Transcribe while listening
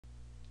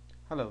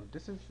Hello,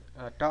 this is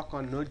a talk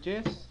on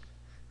Node.js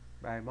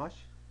by Mosh.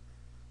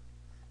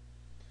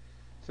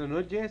 So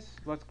Node.js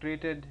was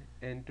created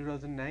in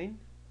 2009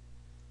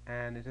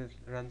 and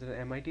runs an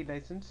MIT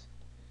license.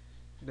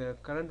 The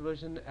current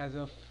version as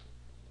of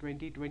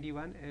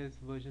 2021 is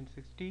version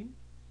 16.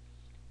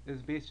 It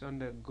is based on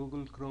the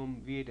Google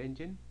Chrome V8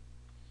 engine.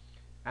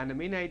 And the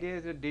main idea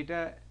is that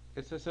data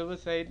is a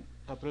server-side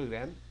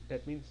program.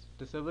 That means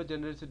the server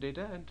generates the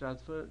data and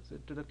transfers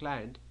it to the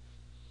client.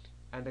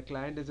 And the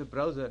client is a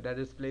browser that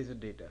displays the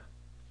data.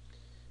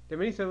 There are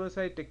many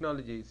server-side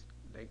technologies.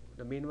 Like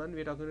the main one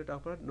we're going to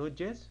talk about,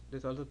 Node.js.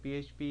 There's also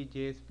PHP,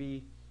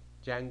 JSP,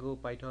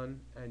 Django, Python,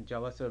 and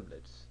Java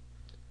servlets.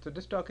 So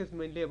this talk is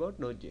mainly about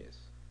Node.js.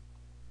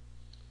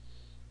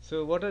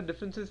 So what are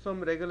differences from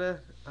regular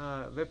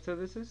web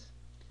services?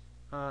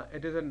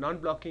 It is a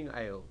non-blocking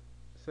I/O,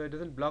 so it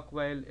doesn't block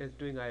while it's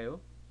doing I/O,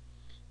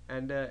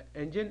 and the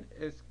engine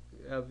is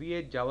a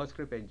V8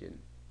 JavaScript engine.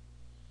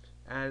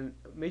 And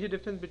major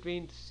difference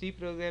between C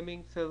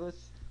programming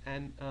servers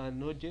and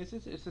Node.js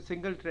is it's a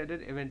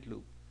single-threaded event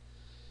loop.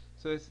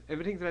 So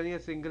everything's running a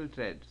single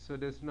thread, so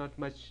there's not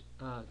much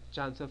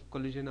chance of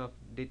collision of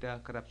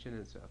data corruption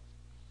and stuff.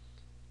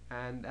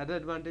 And other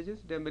advantages,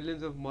 there are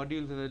millions of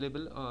modules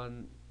available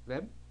on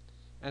web,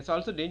 and it's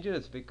also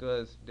dangerous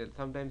because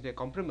sometimes they're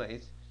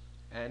compromised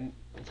and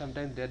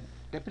sometimes they're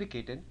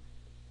deprecated,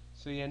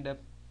 so you end up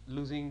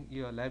losing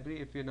your library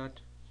if you're not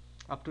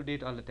up to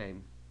date all the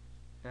time.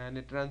 And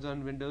it runs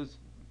on Windows,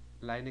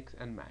 Linux,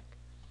 and Mac.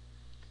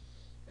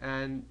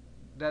 And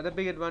the other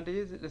big advantage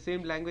is the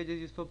same language is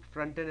used for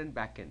front end and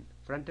back end.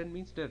 Front end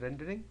means the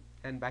rendering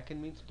and back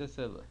end means the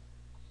server.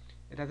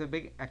 It has a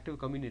big active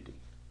community.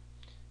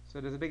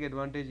 So there's a big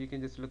advantage. You can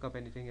just look up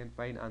anything and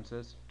find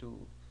answers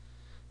to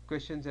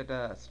questions that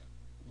are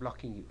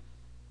blocking you.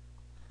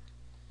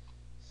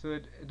 So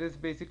it is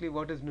basically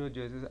what is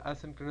Node.js. It's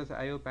asynchronous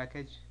I/O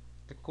package.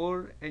 The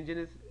core engine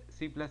is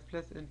C++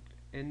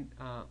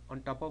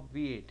 on top of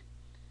V8,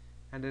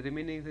 and the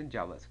remaining is in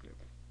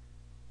JavaScript.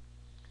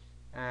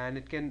 And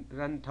it can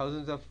run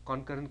thousands of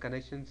concurrent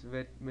connections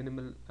with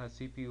minimal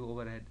CPU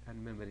overhead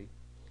and memory.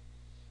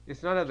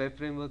 It's not a web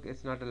framework,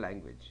 it's not a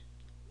language,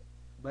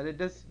 but it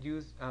does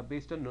use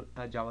based on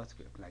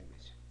JavaScript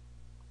language.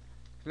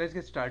 So let's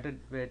get started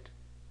with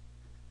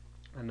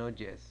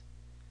Node.js.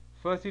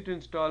 First, you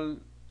need to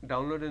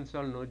download and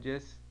install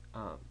Node.js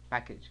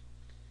package.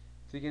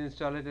 So you can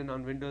install it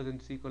on Windows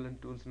and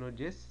C:\tools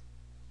Node.js.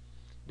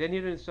 Then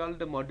you install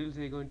the modules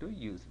you're going to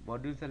use.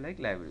 Modules are like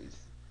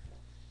libraries.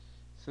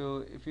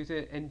 So if you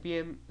say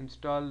npm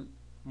install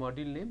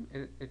module name,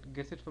 it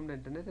gets it from the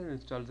internet and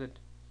installs it.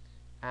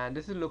 And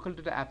this is local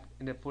to the app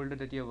in the folder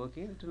that you're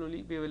working in. It will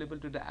only be available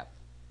to the app.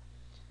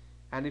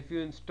 And if you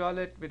install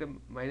it with a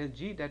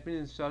 -g, that means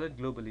install it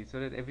globally so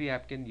that every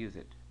app can use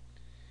it.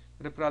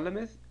 But the problem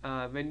is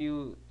when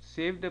you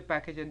save the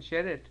package and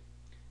share it,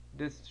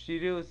 this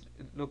stereo is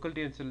local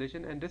to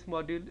installation, and this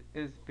module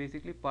is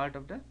basically part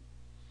of the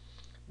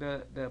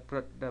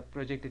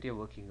project that you're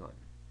working on.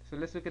 So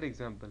let's look at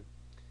example.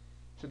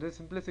 So the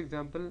simplest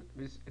example,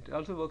 which it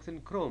also works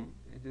in Chrome,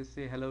 you just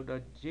say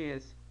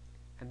hello.js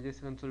and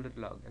just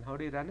console.log. And how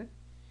do you run it?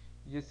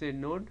 You just say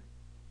node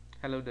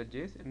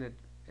hello.js and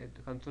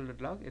it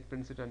console.log, it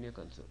prints it on your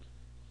console.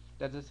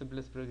 That's the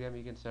simplest program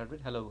you can start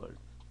with. Hello world.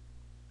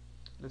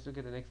 Let's look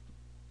at the next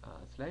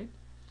slide.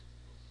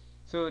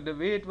 So the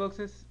way it works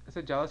is it's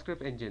a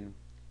JavaScript engine.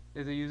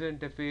 There's a user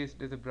interface,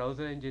 there's a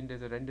browser engine,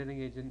 there's a rendering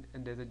engine,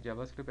 and there's a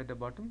JavaScript at the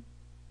bottom.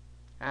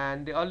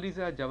 And all these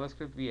are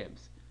JavaScript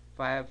VMs.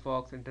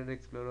 Firefox, Internet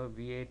Explorer,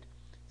 V8,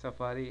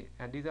 Safari,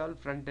 and these are all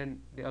front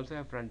end. They also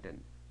have front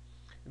end.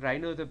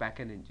 Rhino is a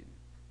backend engine.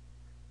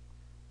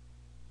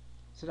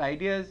 So the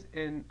ideas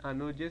in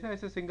Node.js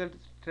is a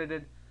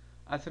single-threaded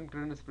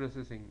asynchronous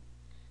processing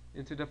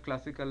instead of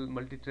classical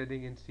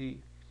multi-threading in C,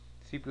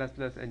 C++,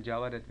 and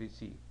Java that we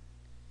see.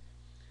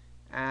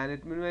 And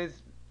it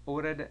minimizes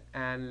overhead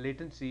and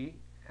latency,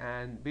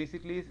 and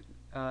basically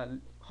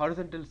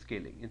horizontal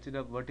scaling instead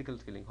of vertical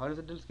scaling.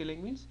 Horizontal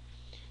scaling means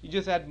you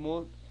just add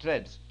more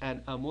threads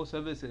and more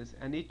services,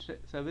 and each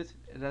service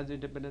runs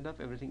independent of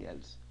everything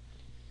else.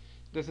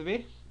 That's the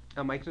way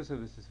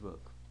microservices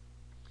work.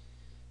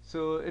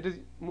 So it is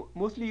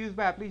mostly used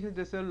by applications.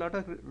 There's a lot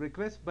of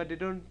requests, but they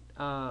don't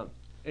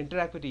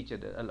interact with each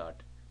other a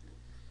lot,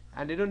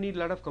 and they don't need a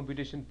lot of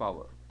computation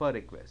power per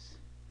request.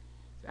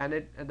 And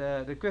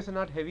the requests are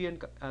not heavy on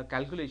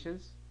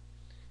calculations,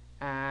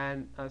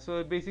 and so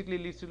it basically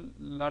leads to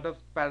a lot of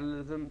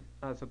parallelism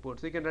support.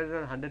 So you can run it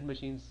on 100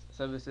 machines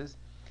services,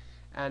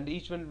 and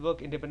each one will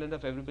work independent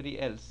of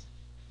everybody else.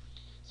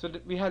 So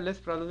we have less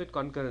problems with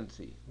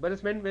concurrency, but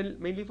it's meant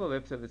mainly for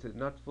web services,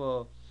 not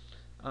for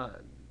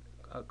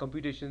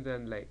computations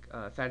and like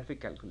scientific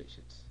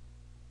calculations.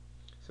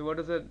 So what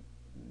does a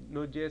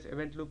Node.js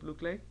event loop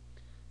look like?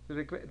 So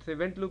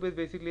event loop is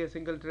basically a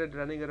single thread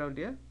running around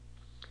here,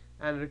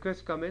 and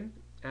requests come in,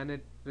 and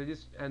it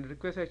registers, and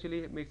request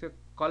actually makes a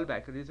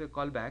callback, registers a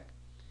callback.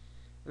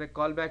 And the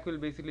callback will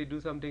basically do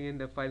something in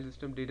the file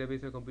system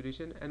database or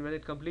computation, and when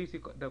it completes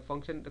the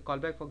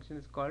callback function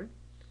is called,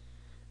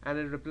 and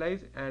it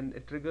replies and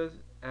it triggers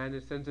and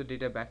it sends the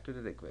data back to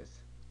the request.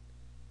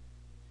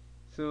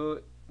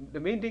 So the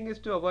main thing is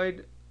to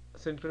avoid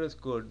synchronous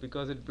code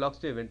because it blocks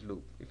the event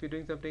loop. If you're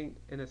doing something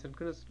in a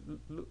synchronous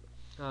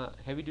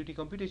heavy duty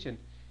computation,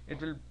 it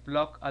will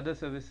block other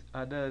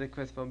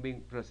requests from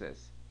being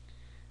processed.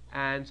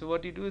 And so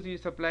what you do is you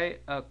supply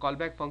a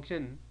callback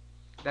function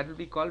that will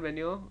be called when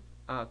your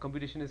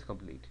computation is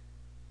complete.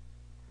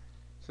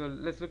 So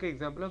let's look at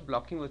example of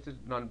blocking versus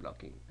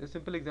non-blocking. A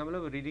simple example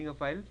of reading a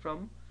file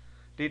from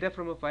data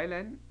from a file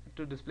and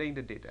to displaying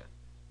the data.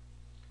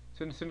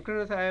 So in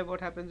synchronous I/O,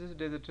 what happens is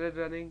there's a thread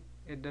running.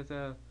 It does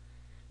a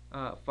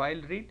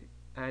file read,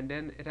 and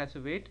then it has to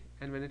wait,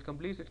 and when it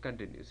completes, it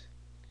continues.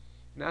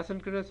 In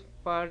asynchronous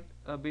part,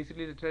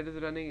 basically the thread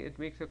is running. It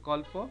makes a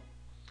call for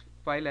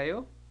file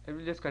I/O. It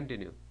will just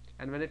continue,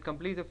 and when it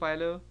completes the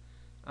file I/O,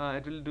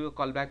 it will do a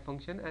callback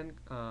function and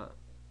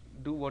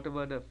do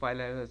whatever the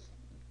file I/O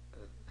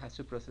has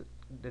to process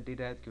the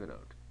data has given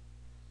out.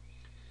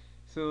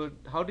 So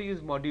how to use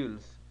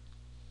modules?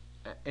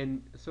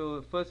 And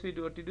so first we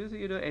do what you do is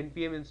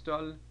npm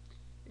install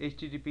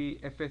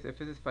http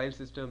fs is file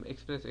system,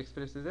 express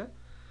is a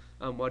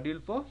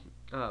module for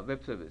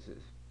web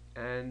services,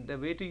 and the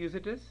way to use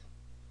it is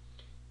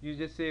you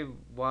just say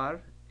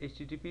var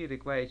http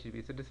require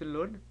http. So this will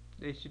load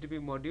the http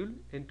module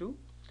into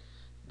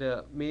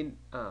the main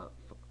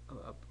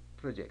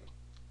project,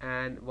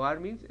 and var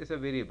means is a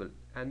variable,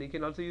 and you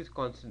can also use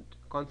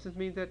constant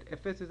means that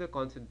fs is a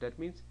constant. That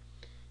means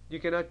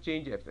you cannot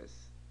change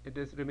fs. It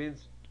is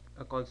remains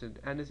a constant,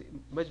 and it's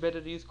much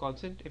better to use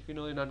constant if you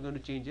know you're not going to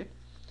change it,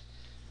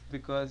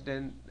 because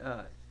then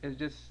it's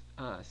just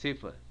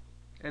safer.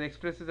 And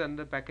express is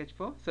another package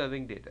for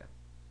serving data.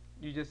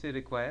 You just say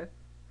require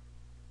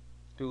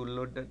to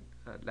load the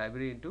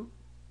library into,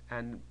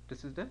 and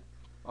this is the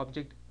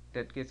object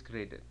that gets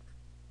created.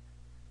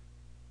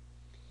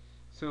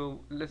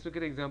 So let's look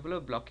at an example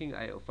of blocking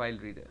I/O file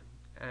reader.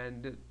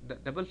 And the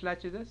double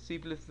slash is a C++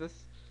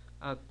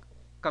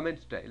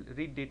 comment style.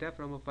 Read data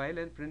from a file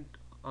and print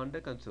on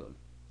the console.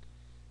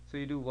 So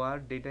you do var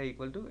data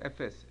equal to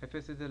fs.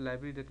 Fs is the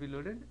library that we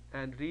loaded,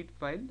 and read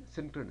file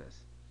synchronous,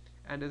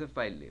 and as a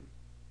file name.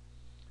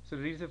 So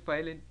reads the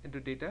file into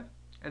data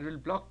and will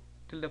block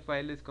till the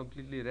file is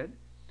completely read.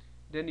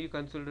 Then you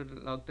console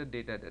log the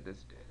data that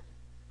is there.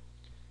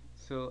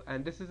 So,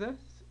 and this is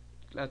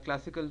a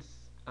classical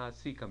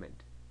C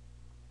comment.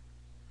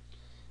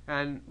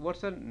 And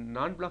what's a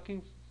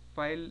non-blocking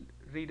file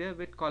reader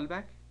with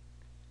callback?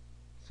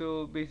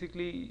 So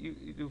basically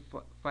you do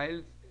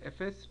files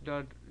fs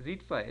dot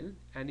read file,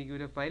 and you give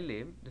it a file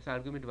name, this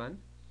argument 1,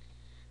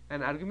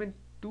 and argument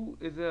 2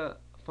 is a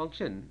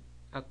function,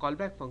 a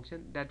callback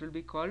function that will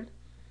be called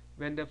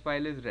when the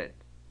file is read,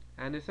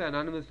 and it's an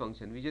anonymous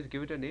function. We just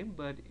give it a name,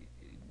 but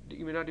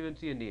you may not even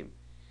see a name,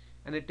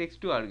 and it takes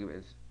 2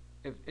 arguments.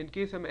 If in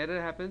case some error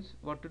happens,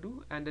 what to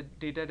do, and the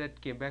data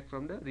that came back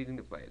from the reading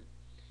the file.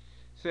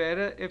 So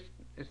error, if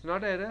it's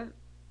not error,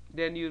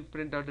 then you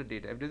print out the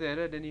data. If there's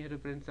error, then you have to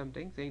print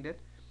something saying that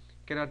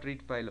cannot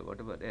read file or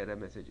whatever the error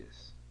message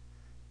is.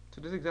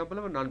 So this is example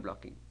of a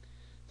non-blocking.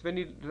 So when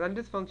you run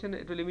this function,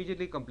 it will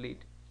immediately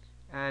complete,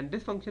 and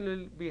this function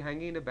will be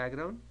hanging in the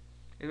background.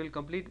 It will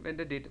complete when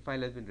the data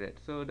file has been read.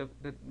 So the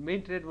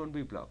main thread won't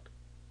be blocked.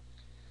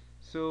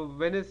 So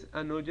when is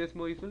a nodejs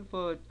more useful?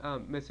 For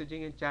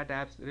messaging and chat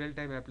apps,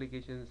 real-time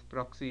applications,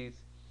 proxies,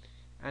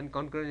 and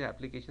concurrent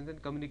applications,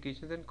 and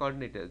communications and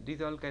coordinators.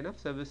 These are all kind of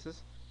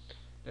services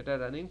that are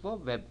running for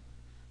web.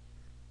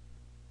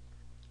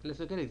 Let's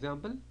look at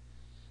example.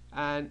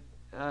 And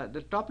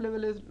the top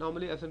level is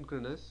normally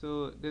asynchronous.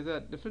 So there's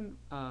a different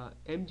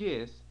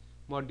MJS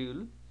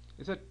module.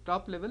 It's a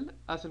top level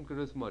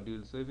asynchronous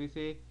module. So if we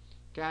say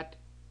cat,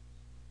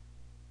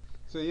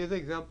 so here's an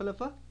example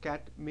of a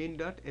cat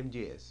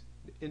main.mjs.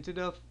 Instead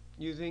of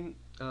using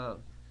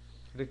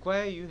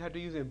require, you have to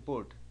use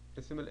import.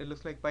 It's similar, it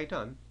looks like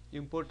Python.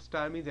 You import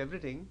star means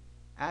everything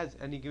as,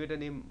 and you give it a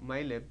name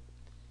mylib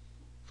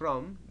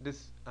from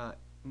this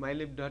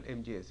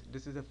mylib.mjs.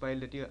 This is a file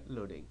that you are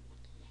loading.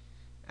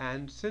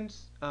 And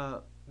since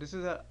this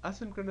is a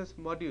asynchronous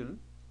module,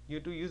 you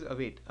have to use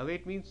await.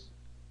 Await means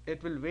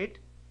it will wait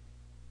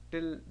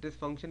till this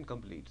function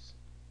completes.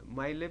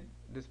 Mylib,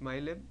 this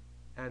mylib,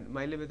 and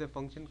mylib is a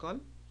function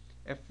called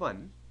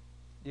f1.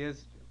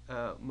 Here's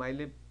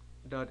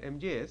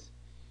mylib.mjs,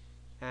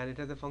 and it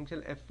has a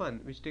function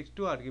f1 which takes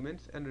 2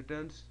 arguments and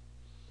returns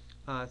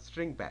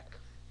string back.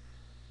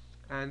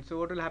 And so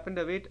what will happen,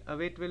 the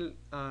await will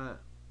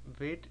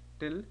wait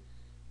till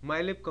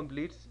mylib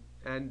completes,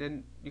 and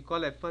then you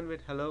call f1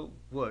 with hello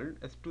world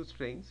as 2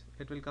 strings.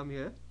 It will come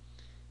here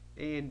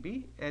a and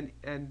b,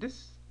 and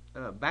this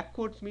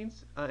backquotes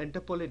means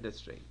interpolate the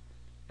string,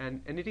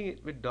 and anything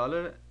with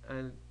dollar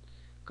and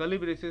curly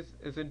braces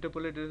is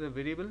interpolated as a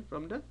variable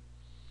from the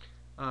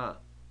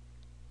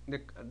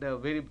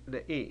variable,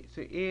 the a.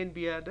 So a and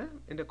b are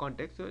in the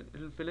context, so it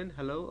will fill in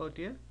hello out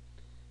here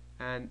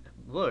and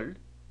world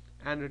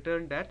and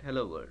return that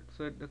hello world.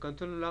 So the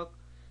console log,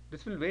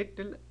 this will wait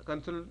till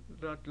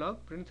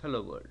console.log prints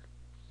hello world,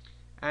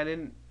 And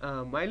in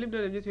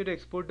mylib.mjs, you have to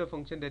export the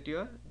function that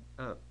you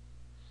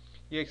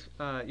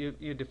are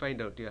you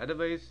defined out here.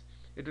 Otherwise,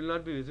 it will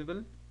not be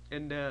visible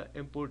in the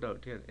import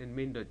out here in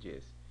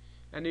main.js.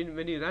 And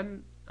when you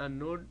run a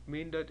node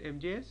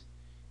main.mjs,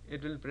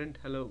 it will print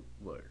hello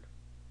world.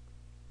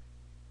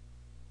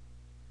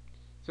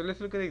 So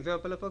let's look at an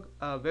example of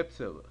a web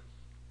server.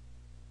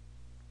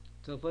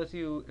 So first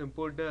you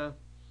import the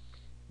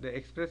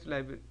Express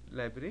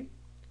library,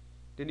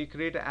 then you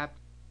create an app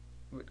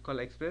called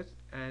Express,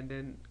 and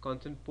then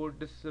constant port.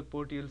 This is the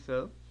port you will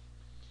serve,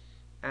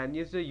 and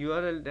use the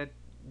URL that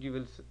you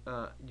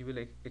will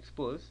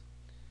expose.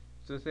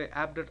 So say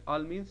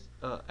app.all means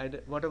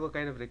either whatever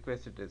kind of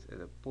request it is,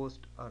 either post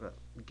or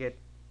a get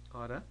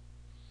or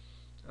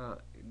a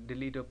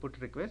delete or put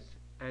request,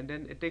 and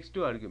then it takes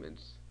two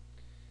arguments,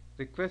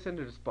 request and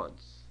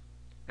response.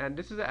 And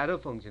this is the arrow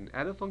function.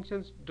 Arrow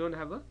functions don't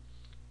have a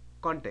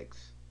context.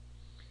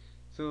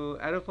 So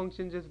arrow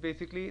function just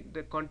basically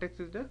the context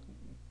is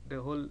the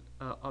whole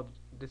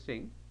this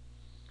thing,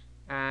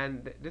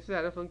 and this is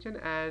arrow function.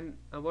 And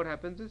what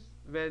happens is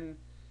when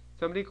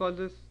somebody calls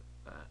this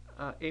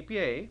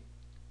API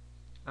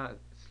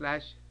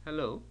slash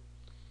hello,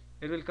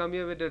 it will come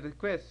here with a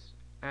request,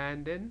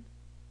 and then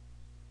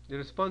the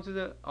response is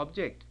the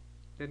object.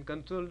 Then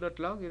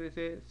console.log, it will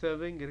say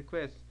serving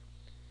request,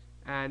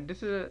 and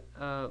this is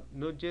a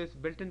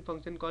node.js built-in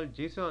function called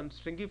JSON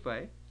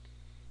stringify.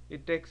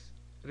 It takes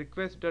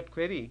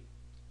request.query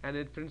and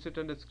it prints it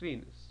on the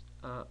screen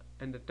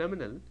and the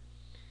terminal.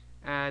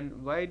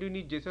 And why do you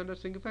need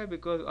JSON.stringify?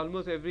 Because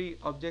almost every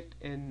object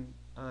in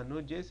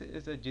Node.js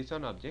is a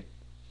JSON object,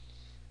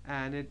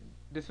 and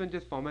this one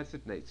just formats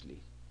it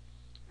nicely.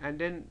 And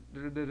then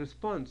the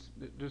response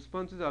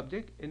is the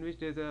object in which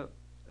there's a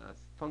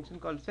function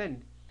called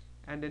send,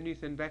 and then we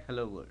send back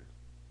hello world.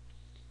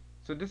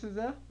 So this is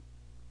a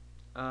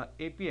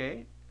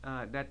API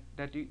that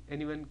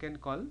anyone can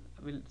call.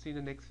 We'll see in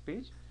the next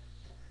page.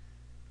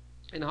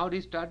 And how do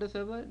you start the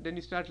server? Then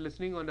you start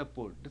listening on the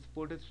port. This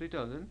port is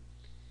 3000,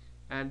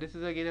 and this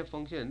is again a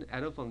function,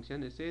 arrow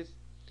function. It says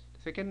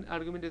the second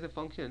argument is a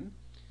function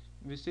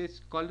which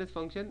says call this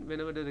function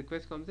whenever the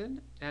request comes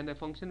in, and the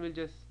function will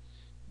just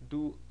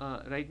do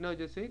right now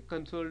just say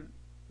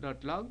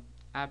console.log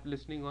app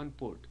listening on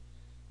port.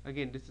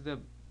 Again, this is a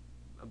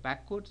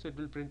backcode, so it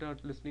will print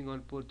out listening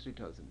on port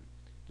 3000.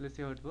 Let's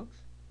see how it works.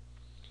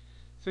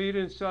 So you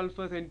install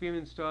first npm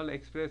install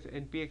express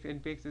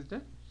npx is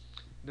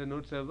the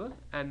node server,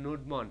 and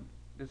nodemon,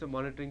 this is a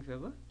monitoring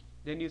server.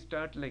 Then you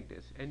start like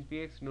this,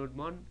 npx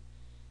nodemon,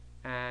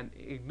 and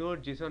ignore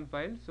JSON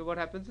file. So what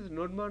happens is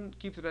nodemon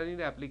keeps running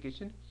the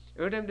application.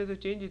 Every time there's a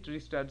change, it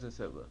restarts the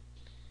server.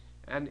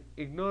 And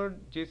ignore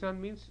JSON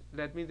means,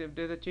 that means if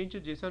there's a change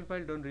to JSON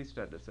file, don't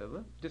restart the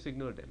server, just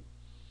ignore them.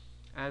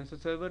 And so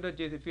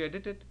server.js, if you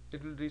edit it,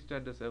 it will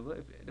restart the server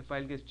if the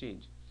file gets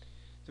changed.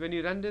 So when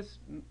you run this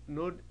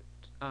node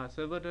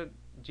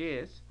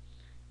server.js,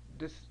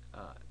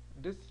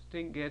 this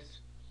thing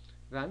gets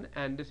run,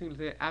 and this thing will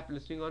say app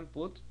listening on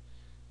port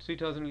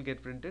 3000 will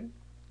get printed,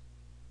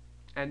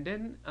 and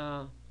then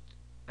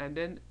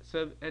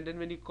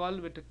when you call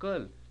with a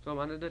curl from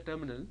another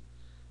terminal,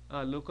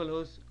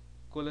 localhost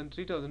colon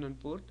 3000 on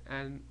port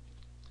and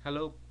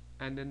hello,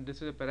 and then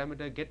this is a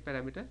parameter, get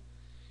parameter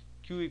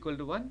q equal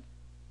to 1,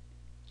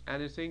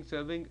 and it's saying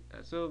serving.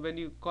 So when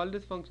you call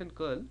this function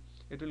curl,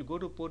 it will go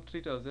to port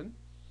 3000,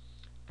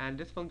 and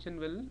this function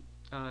will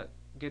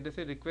get the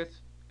say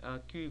request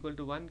q equal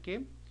to 1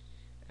 came,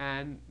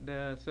 and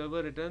the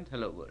server returns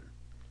hello world.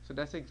 So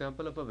that's an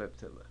example of a web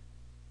server.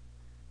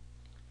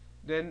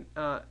 Then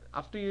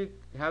after you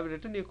have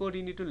written your code,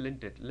 you need to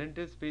lint it. Lint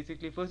is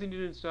basically, first you need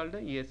to install the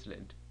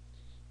ESLint.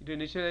 You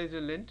need to initialize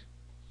the lint,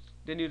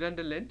 then you run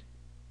the lint,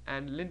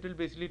 and lint will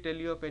basically tell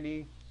you of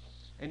any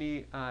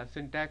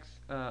syntax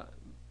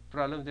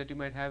problems that you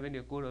might have in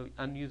your code, or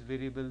unused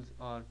variables,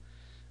 or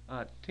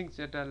things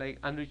that are like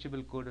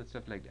unreachable code and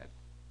stuff like that.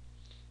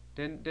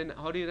 Then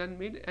how do you run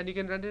main? And you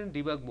can run it in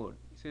debug mode.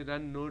 Say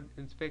run node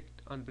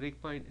inspect on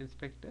breakpoint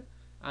inspector,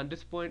 and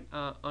this point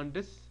on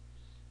this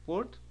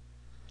port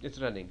it's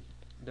running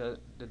the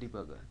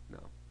debugger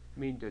now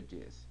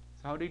main.js.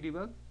 So how do you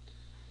debug?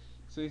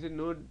 So you say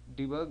node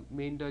debug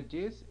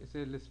main.js. It's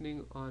a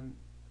listening on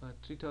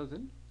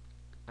 3000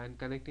 and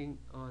connecting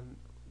on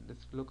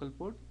this local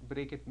port,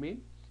 break at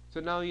main. So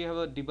now you have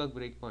a debug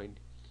breakpoint,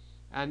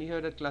 and you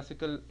have the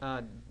classical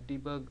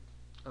debug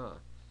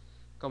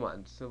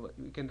commands. So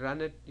you can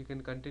run it, you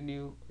can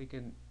continue, you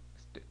can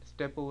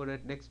step over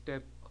it, next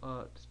step,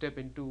 step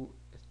into,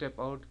 step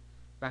out.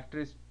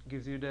 Backtrace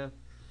gives you the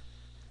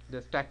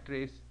stack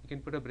trace. You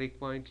can put a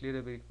breakpoint, clear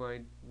a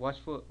breakpoint,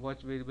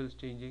 watch variables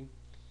changing,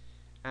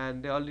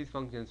 and there are all these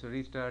functions. So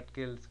restart,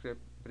 kill,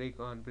 script, break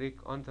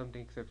on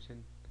something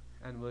exception,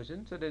 and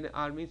version. So then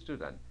R means to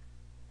run.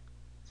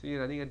 So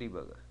you're running a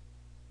debugger.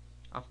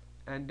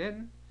 And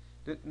then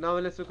now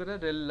let's look at a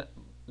real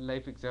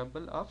life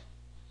example of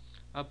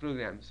a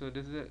program. So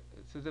this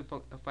is a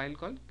file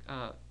called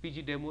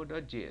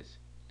pgdemo.js.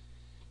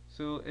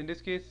 So in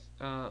this case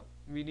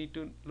we need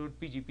to load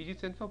PG. PG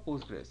stands for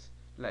Postgres.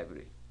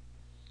 library.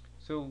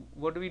 So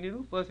what do we need to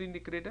do? First we need to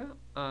create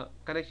a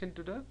connection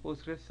to the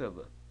Postgres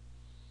server.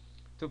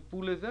 So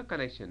pool is a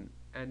connection,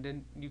 and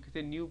then you can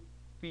say new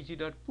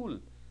pg.pool,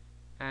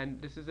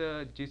 and this is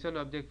a JSON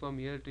object from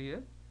here to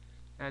here,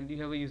 and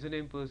you have a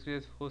username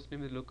Postgres, host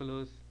name is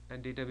localhost,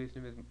 and database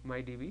name is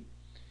mydb.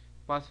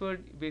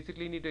 Password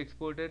basically need to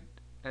export it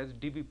as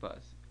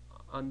dbpass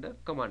on the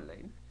command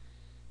line.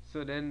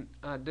 So then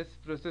this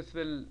process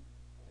will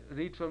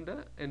read from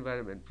the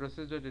environment,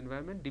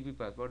 process.environment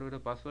dbpass, whatever the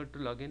password to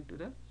log into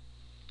the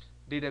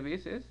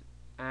database is,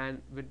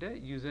 and with the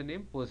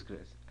username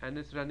Postgres, and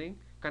it's running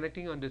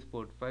connecting on this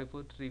port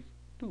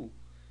 5432.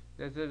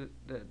 That's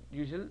the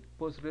usual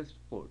Postgres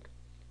port.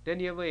 Then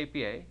you have a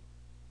API,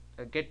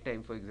 a get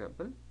time for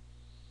example.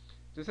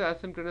 This is an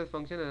asynchronous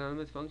function,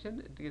 anonymous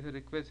function. It gives a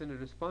request and a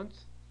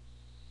response,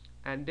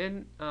 and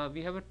then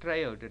we have a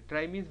try out. A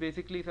try means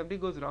basically if something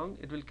goes wrong,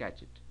 it will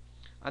catch it.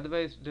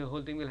 Otherwise, the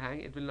whole thing will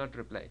hang. It will not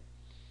reply.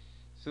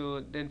 So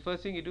then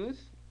first thing you do is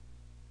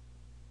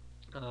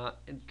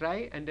and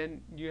try, and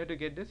then you have to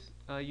get this.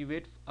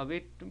 You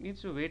await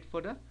means to wait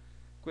for the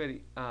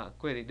query.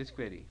 This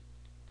query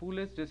pool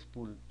is this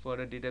pool for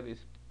a database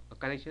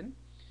connection.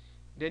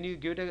 Then you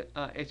give it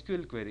a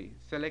SQL query.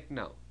 Select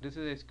now. This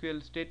is a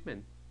SQL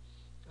statement.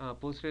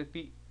 Postgres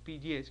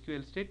PG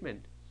SQL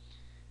statement,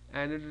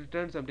 and it will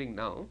return something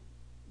now.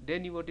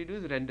 Then what you do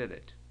is render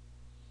it,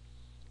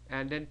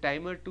 and then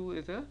timer2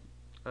 is a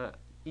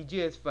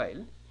EJS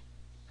file,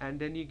 and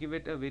then you give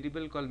it a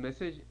variable called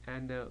message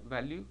and a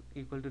value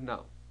equal to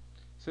now.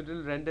 So it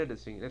will render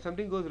this thing. If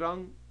something goes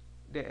wrong,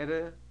 the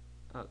error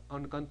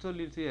on console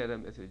you'll see error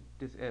message,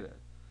 this error,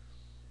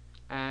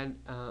 and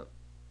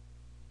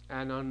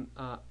on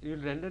you'll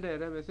render the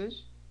error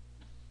message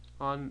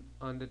on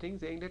the thing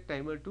saying that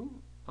timer2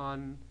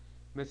 on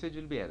message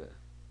will be error.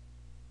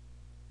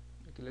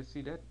 Okay, let's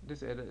see that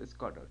this error is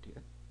caught out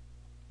here.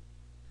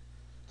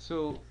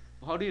 So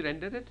how do you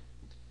render it?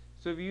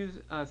 So we use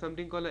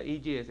something called a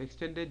EJS,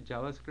 extended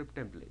JavaScript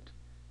template.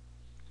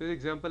 So the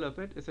example of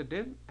it is a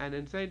div, and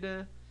inside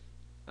the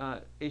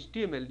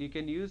HTML you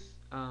can use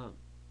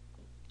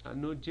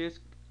nodejs,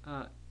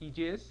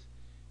 EJS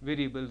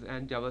variables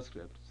and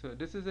JavaScript. So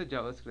this is a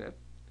JavaScript,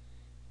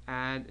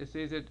 and it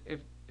says that if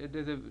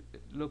there's a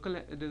local,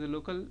 in the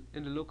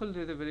local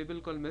there's a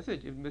variable called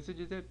message. If message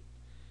is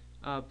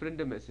a print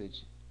a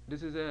message.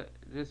 This is a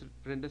just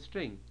print a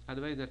string.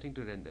 Otherwise nothing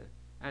to render.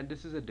 And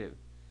this is a div.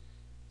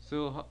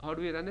 So how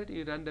do we run it?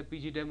 You run the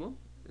pg demo.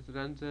 It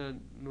runs a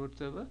node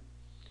server.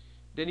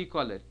 Then you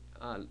call it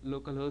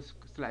localhost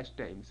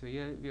 /time. So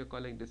here we are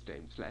calling this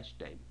time. So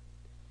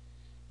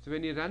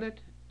when you run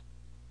it,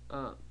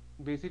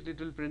 basically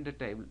it will print the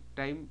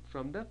time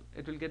from the.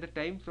 It will get the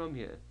time from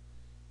here.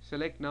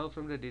 Select now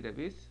from the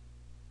database,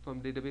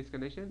 from database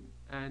connection,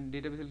 and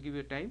database will give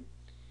you a time,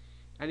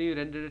 and you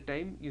render the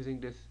time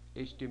using this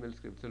HTML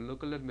script. So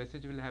local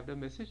message will have the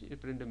message. You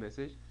print the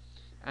message,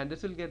 and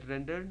this will get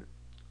rendered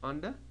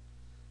on the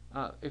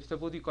if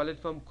suppose you call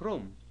it from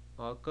Chrome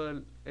or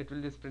curl, it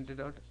will just print it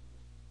out.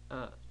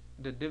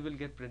 The div will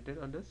get printed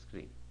on the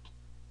screen.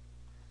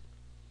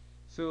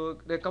 So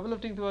there are a couple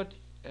of things about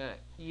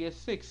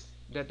ES6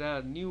 that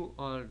are new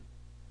or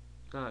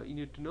you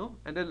need to know,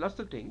 and there are lots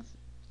of things.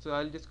 So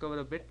I'll just cover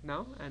a bit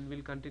now, and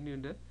we'll continue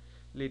in the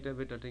later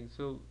bit of things.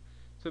 So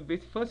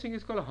first thing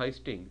is called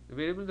hoisting. The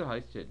variables are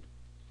hoisted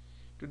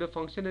to the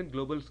function and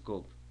global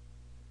scope,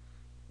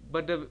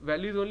 but the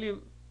value is only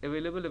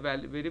available. The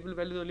variable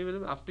value is only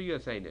available after you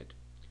assign it.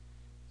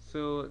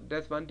 So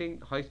that's one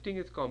thing. Hoisting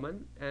is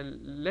common,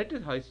 and let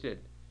is hoisted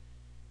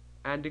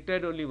and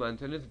declared only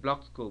once, and it's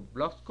block scope.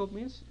 Block scope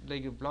means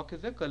like a block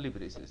is a curly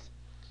braces.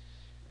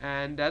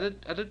 And the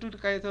other two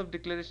kinds of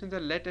declarations are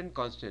let and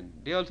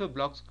constant. They also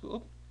block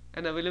scope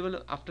and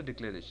available after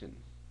declaration.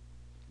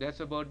 That's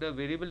about the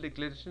variable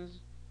declarations,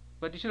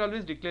 but you should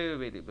always declare your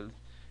variables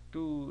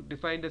to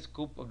define the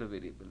scope of the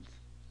variables,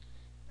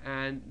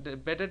 and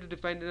better to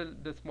define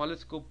the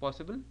smallest scope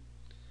possible.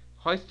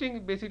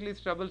 Hoisting basically is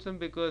troublesome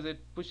because it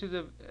pushes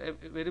a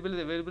variable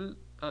is available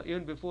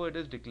even before it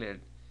is declared.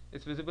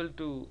 It's visible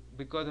to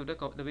because of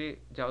the way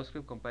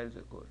JavaScript compiles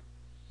the code.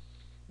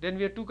 Then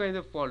we have two kinds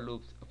of for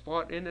loops: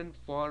 for in and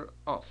for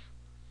off.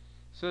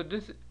 So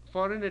this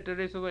for in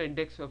iterates over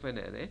index of an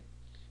array,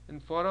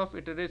 and for off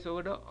iterates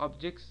over the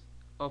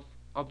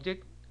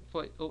object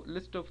for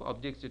list of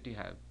objects that you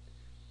have.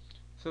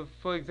 So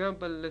for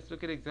example, let's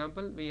look at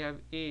example. We have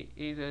A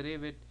is array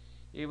with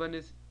A1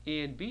 is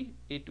A and B,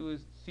 A2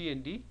 is C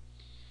and D.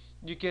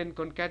 You can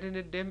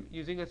concatenate them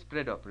using a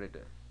spread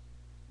operator.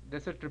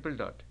 That's a triple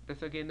dot.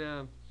 That's again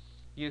a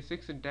year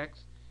 6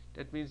 syntax.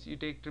 That means you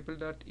take triple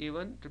dot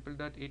A1, triple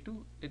dot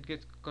A2, it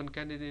gets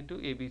concatenated into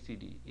A, B, C,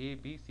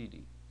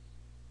 D.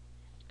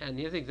 And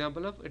here's an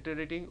example of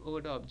iterating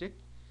over the object.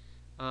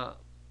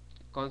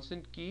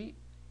 Constant key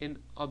in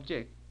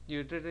object,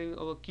 you're iterating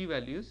over key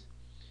values.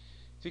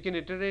 So you can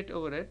iterate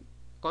over it.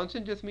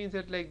 Constant just means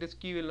that like this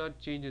key will not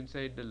change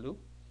inside the loop,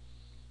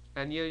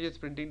 and here you're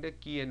just printing the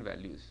key and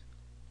values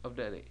of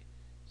the array.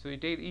 So you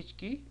take each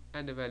key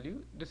and the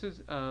value. This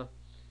is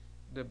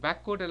The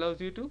backcode allows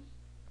you to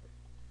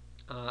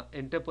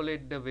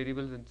interpolate the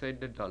variables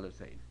inside the dollar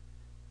sign.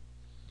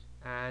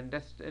 And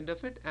that's the end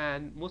of it.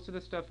 And most of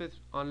the stuff is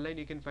online.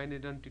 You can find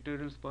it on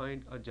tutorials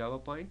point or Java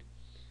point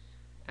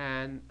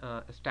and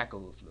Stack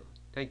Overflow.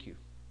 Thank you.